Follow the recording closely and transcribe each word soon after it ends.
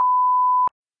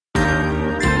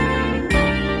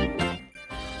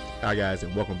Hi guys,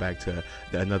 and welcome back to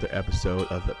another episode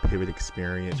of the Pivot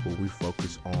Experience, where we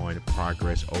focus on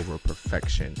progress over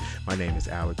perfection. My name is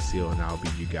Alex Seal, and I'll be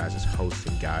you guys' host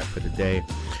and guide for the day.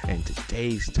 And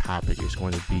today's topic is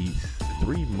going to be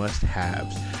 3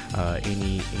 must-haves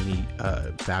any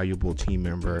valuable team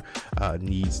member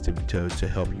needs to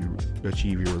help you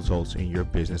achieve your results in your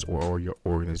business or your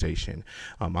organization.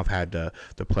 I've had the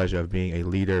pleasure of being a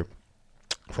leader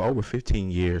for over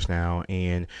 15 years now,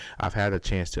 and I've had a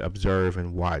chance to observe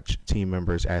and watch team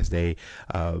members as they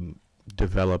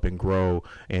develop and grow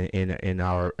in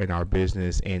our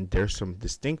business. And there's some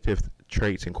distinctive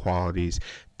traits and qualities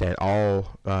that all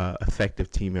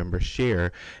effective team members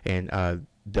share, and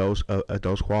those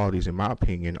qualities, in my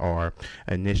opinion, are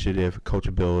initiative,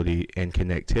 coachability, and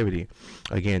connectivity.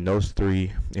 Again, those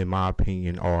 3, in my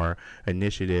opinion, are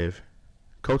initiative,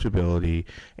 coachability,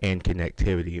 and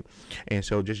connectivity. And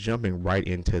so just jumping right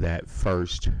into that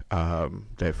first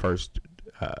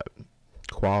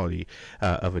quality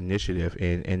of initiative,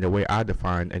 and the way I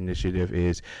define initiative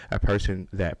is a person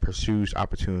that pursues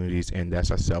opportunities, and that's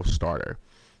a self-starter.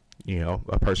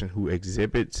 A person who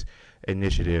exhibits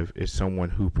initiative is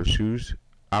someone who pursues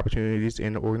opportunities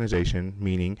in the organization,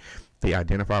 meaning they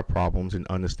identify problems and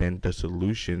understand the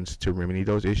solutions to remedy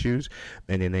those issues,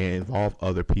 and then they involve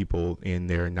other people in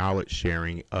their knowledge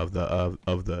sharing of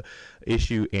the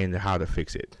issue and how to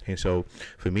fix it. And so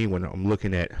for me, when I'm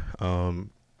looking at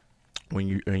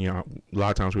a lot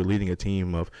of times we're leading a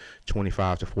team of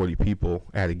 25 to 40 people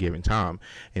at a given time.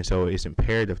 And so it's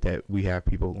imperative that we have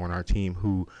people on our team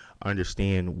who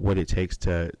understand what it takes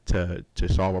to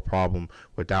solve a problem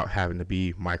without having to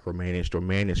be micromanaged or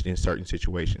managed in certain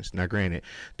situations. Now, granted,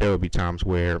 there will be times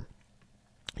where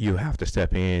you have to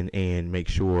step in and make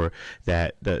sure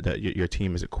that your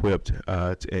team is equipped,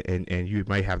 and you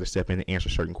might have to step in and answer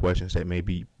certain questions that may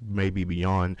be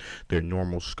beyond their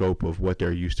normal scope of what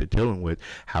they're used to dealing with.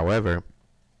 However,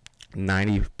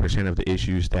 90% of the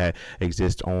issues that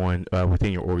exist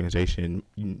within your organization,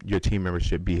 your team members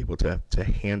should be able to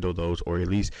handle those, or at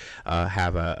least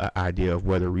have a idea of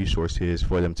where the resource is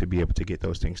for them to be able to get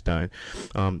those things done.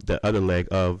 The other leg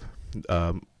of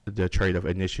the trait of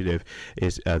initiative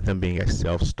is them being a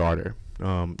self-starter.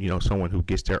 Someone who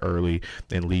gets there early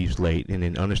and leaves late, and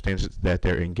then understands that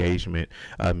their engagement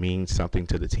means something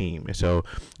to the team. And so,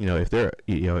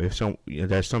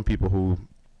 there's some people who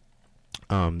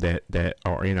that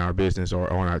are in our business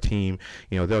or on our team,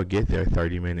 they'll get there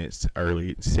 30 minutes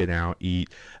early, sit down, eat,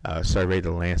 survey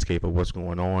the landscape of what's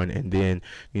going on, and then,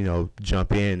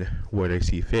 jump in where they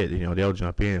see fit. They'll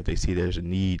jump in if they see there's a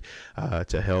need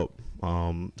to help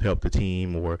the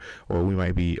team, or we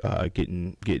might be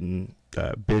getting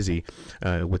busy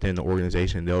within the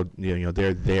organization.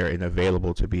 They're there and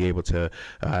available to be able to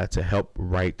help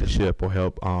right the ship or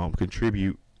help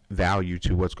contribute value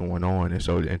to what's going on,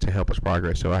 and to help us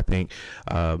progress. So I think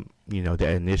that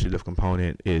initiative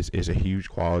component is a huge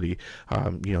quality.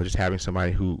 Just having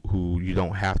somebody who you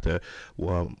don't have to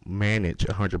manage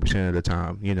 100% of the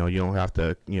time. You don't have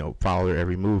to follow their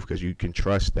every move, because you can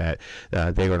trust that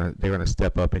they're gonna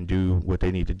step up and do what they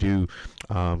need to do,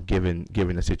 given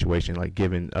the situation. Like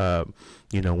given when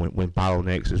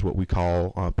bottlenecks is what we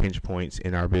call pinch points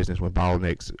in our business. When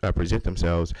bottlenecks present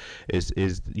themselves,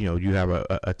 is you have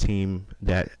a team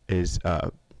that is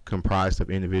comprised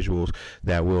of individuals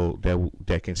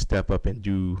that can step up and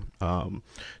do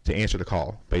to answer the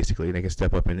call. Basically, they can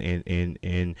step up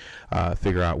and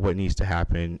figure out what needs to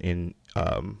happen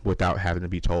without having to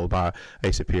be told by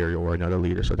a superior or another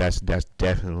leader. So that's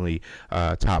definitely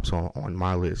tops on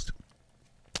my list.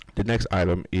 The next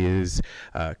item is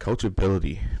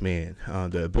coachability. Man,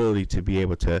 the ability to be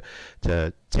able to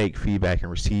take feedback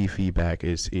and receive feedback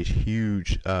is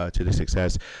huge to the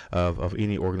success of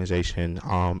any organization,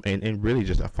 and really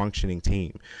just a functioning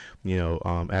team.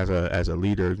 As a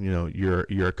leader,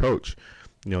 you're a coach.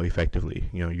 Effectively,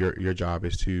 your job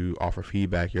is to offer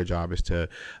feedback. Your job is to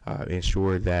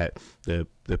ensure that the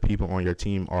people on your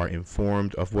team are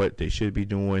informed of what they should be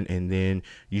doing, and then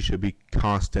you should be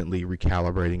constantly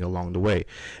recalibrating along the way.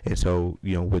 And so,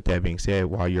 with that being said,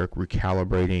 while you're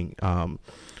recalibrating,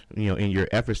 in your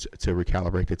efforts to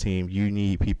recalibrate the team, you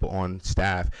need people on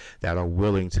staff that are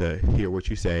willing to hear what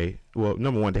you say. Well,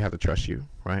 number one, they have to trust you,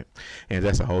 right? And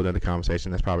that's a whole other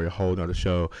conversation. That's probably a whole other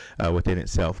show within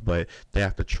itself. But they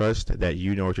have to trust that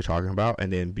you know what you're talking about,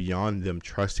 and then beyond them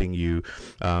trusting you,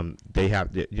 they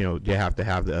have to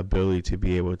have the ability to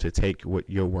be able to take what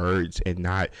your words and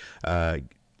not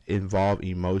involve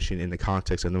emotion in the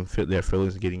context of them their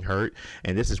feelings getting hurt.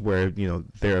 And this is where,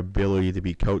 their ability to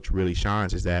be coached really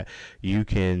shines, is that you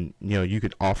can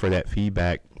offer that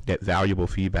feedback, that valuable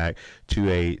feedback to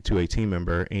a team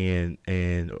member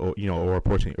or a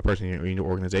person in your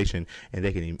organization, and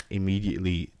they can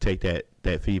immediately take that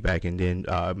feedback and then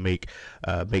make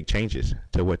changes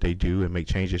to what they do, and make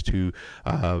changes to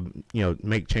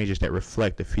make changes that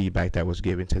reflect the feedback that was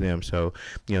given to them. So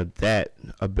that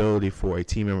ability for a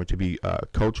team member to be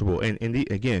coachable, and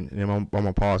I'm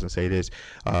gonna pause and say this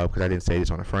because I didn't say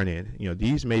this on the front end.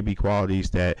 These may be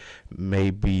qualities that may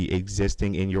be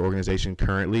existing in your organization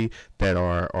currently that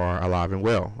are alive and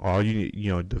well. All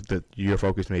your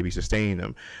focus may be sustaining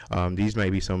them. These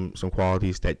may be some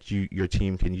qualities that your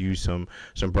team can use some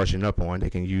brushing up on. They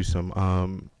can use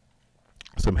some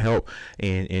help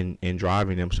in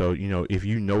driving them. So if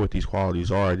you know what these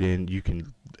qualities are, then you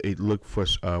can look for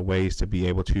ways to be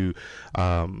able to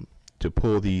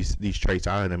pull these traits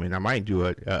out of them. And I might do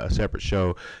a separate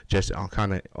show just on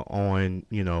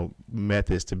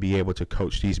methods to be able to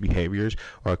coach these behaviors,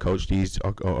 or coach these,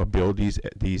 or build these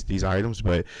items.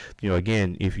 But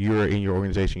again, if you're in your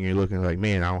organization, you're looking like,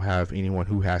 man, I don't have anyone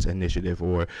who has initiative,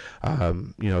 or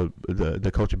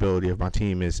the coachability of my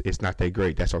team is not that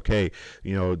great. That's okay.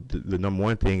 The number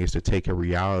one thing is to take a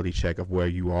reality check of where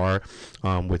you are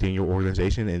within your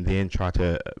organization, and then try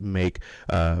to make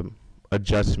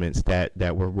adjustments that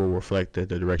will reflect the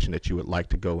direction that you would like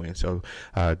to go in. So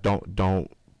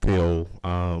don't feel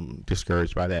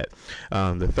discouraged by that.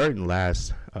 The third and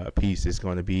last piece is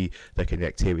going to be the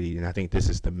connectivity, and I think this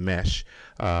is the mesh.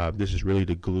 This is really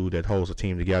the glue that holds a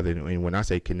team together. And when I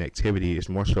say connectivity, it's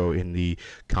more so in the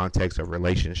context of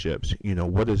relationships.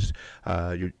 What does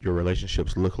your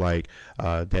relationships look like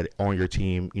that on your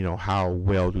team? How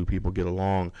well do people get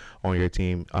along on your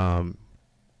team?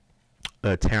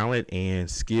 Talent and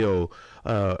skill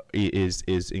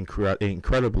is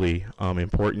incredibly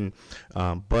important,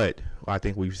 but I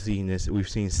think we've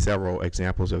seen several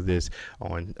examples of this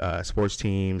on sports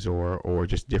teams or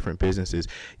just different businesses.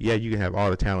 Yeah, you can have all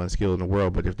the talent and skill in the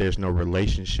world, but if there's no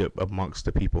relationship amongst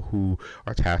the people who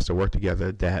are tasked to work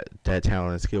together, that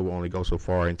talent and skill will only go so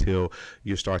far until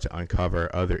you start to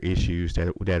uncover other issues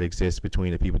that exist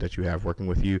between the people that you have working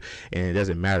with you. And it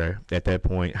doesn't matter at that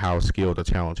point how skilled or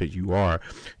talented you are,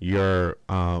 your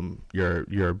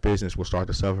business will start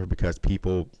to suffer because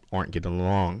people aren't getting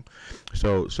along.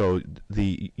 So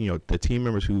the team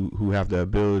members who have the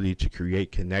ability to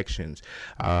create connections,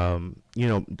 married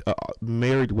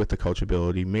with the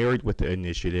coachability, married with the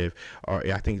initiative,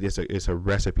 I think it's a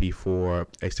recipe for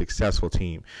a successful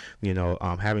team.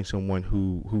 Having someone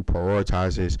who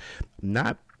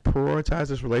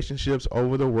prioritizes relationships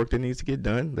over the work that needs to get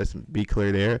done. Let's be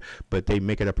clear there, but they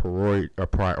make it a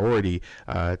priority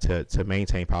to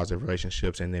maintain positive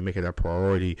relationships, and they make it a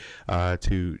priority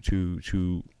to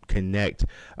connect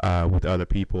with other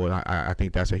people. And I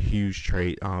think that's a huge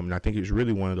trait. And I think it's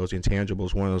really one of those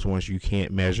intangibles, one of those ones you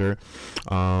can't measure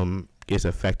its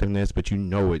effectiveness, but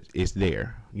it's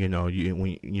there.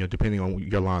 Depending on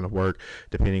your line of work,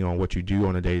 depending on what you do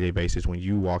on a day-to-day basis, when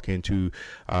you walk into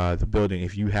the building,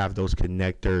 if you have those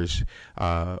connectors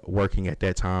working at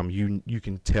that time, you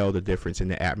can tell the difference in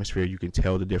the atmosphere. You can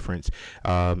tell the difference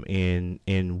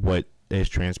in what is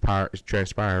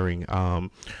transpiring on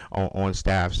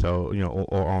staff, so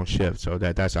or on shift. So I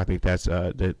think that's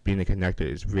that being connected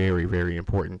is very, very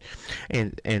important.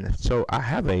 And so I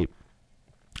have a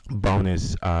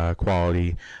bonus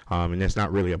quality, and that's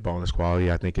not really a bonus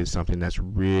quality. I think it's something that's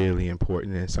really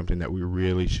important, and something that we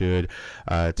really should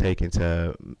take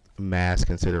into mass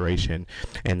consideration,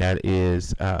 and that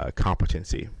is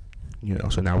competency.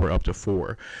 So now we're up to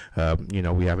 4.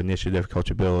 We have initiative,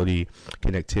 coachability,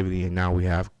 connectivity, and now we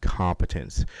have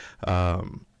competence.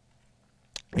 And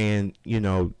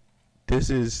this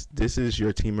is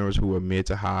your team members who are mid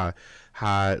to high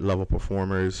level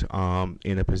performers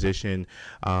in a position,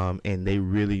 and they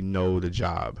really know the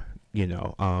job.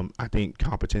 I think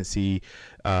competency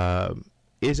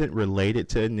isn't related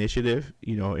to initiative.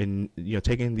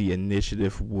 Taking the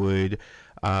initiative would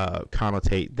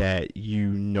connotate that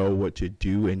what to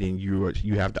do, and then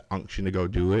you have the unction to go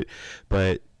do it.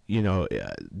 But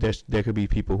there could be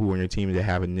people who are on your team that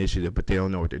have initiative, but they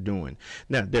don't know what they're doing.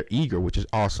 Now they're eager, which is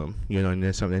awesome, and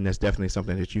that's definitely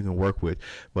something that you can work with.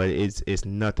 But it's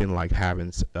nothing like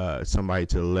having somebody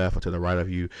to the left or to the right of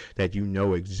you that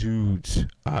exudes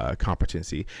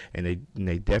competency, and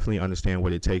they definitely understand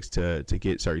what it takes to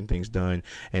get certain things done,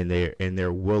 and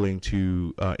they're willing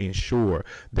to ensure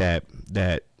that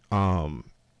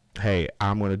hey, I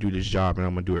I'm going to do this job and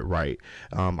I'm going to do it right.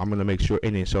 I'm going to make sure.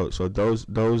 And then so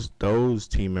those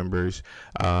team members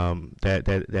that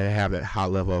have that high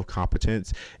level of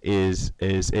competence is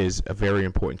very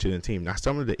important to the team. Now,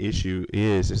 some of the issue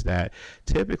is that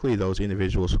typically those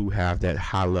individuals who have that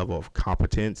high level of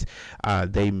competence,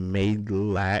 they may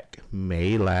lack.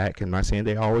 I'm not saying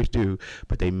they always do,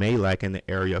 but they may lack in the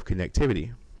area of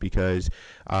connectivity, because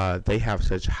they have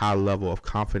such high level of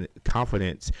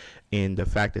confidence in the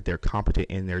fact that they're competent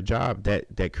in their job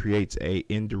that creates a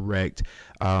indirect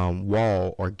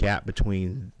wall or gap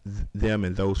between them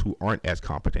and those who aren't as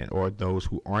competent, or those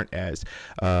who aren't as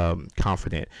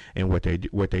confident in what they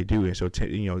do. And so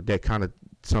that kind of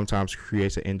sometimes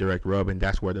creates an indirect rub, and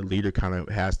that's where the leader kind of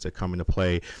has to come into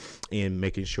play in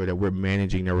making sure that we're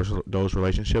managing those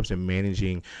relationships and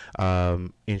managing,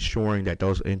 ensuring that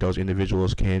those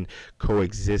individuals can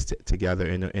coexist together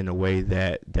in a way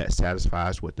that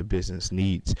satisfies what the business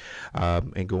needs,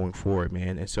 and going forward,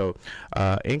 man. And so,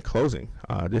 in closing,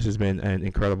 this has been an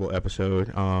incredible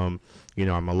episode. I'm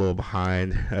a little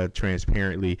behind,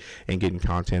 transparently, in getting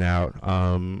content out.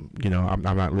 I'm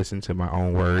not listening to my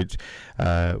own words.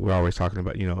 We're always talking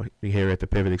about, here at the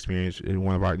Pivot Experience,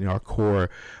 one of our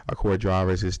core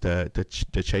drivers is to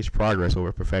chase progress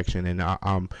over perfection. And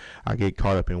I get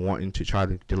caught up in wanting to try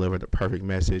to deliver the perfect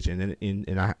message, and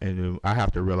I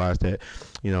have to realize that,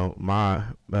 my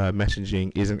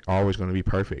messaging isn't always going to be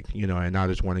perfect, and I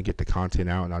just want to get the content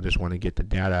out, and I just want to get the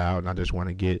data out, and I just want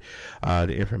to get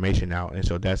the information out. And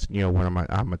so that's what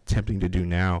I'm attempting to do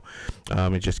now,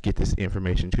 and just get this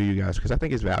information to you guys, because I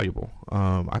think it's valuable.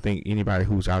 I think anybody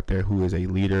who's out there who is a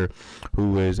leader,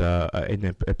 who is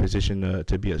in a position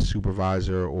to be a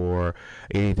supervisor or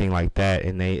anything like that,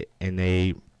 and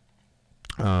they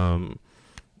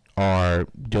are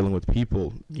dealing with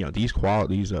people, these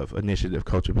qualities of initiative,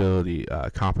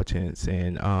 coachability, competence,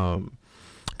 and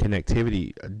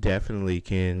connectivity definitely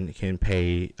can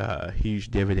pay huge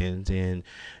dividends in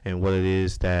what it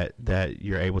is that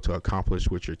you're able to accomplish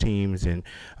with your teams, and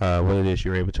what it is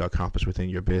you're able to accomplish within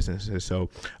your business. And so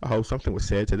I hope something was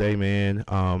said today, man.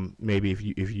 Maybe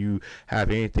if you have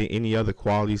any other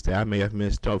qualities that I may have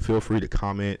missed, feel free to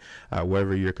comment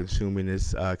wherever you're consuming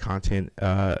this content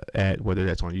at, whether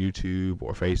that's on YouTube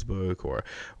or Facebook or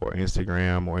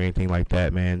Instagram or anything like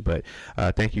that, man. But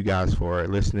thank you guys for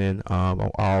listening.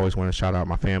 I always want to shout out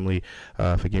my family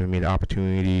for giving me the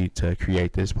opportunity to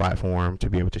create this platform, to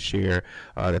be able to share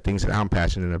the things that I'm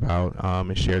passionate about,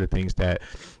 and share the things that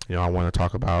I want to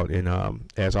talk about. And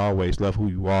as always, love who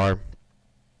you are,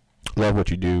 love what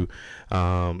you do,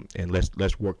 and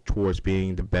let's work towards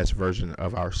being the best version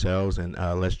of ourselves, and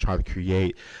let's try to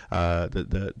create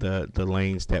the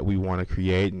lanes that we want to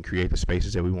create, and create the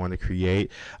spaces that we want to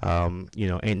create, and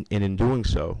in doing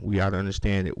so, we got to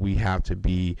understand that we have to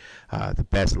be the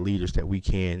best leaders that we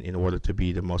can in order to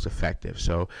be the most effective.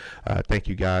 So thank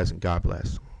you guys, and God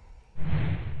bless.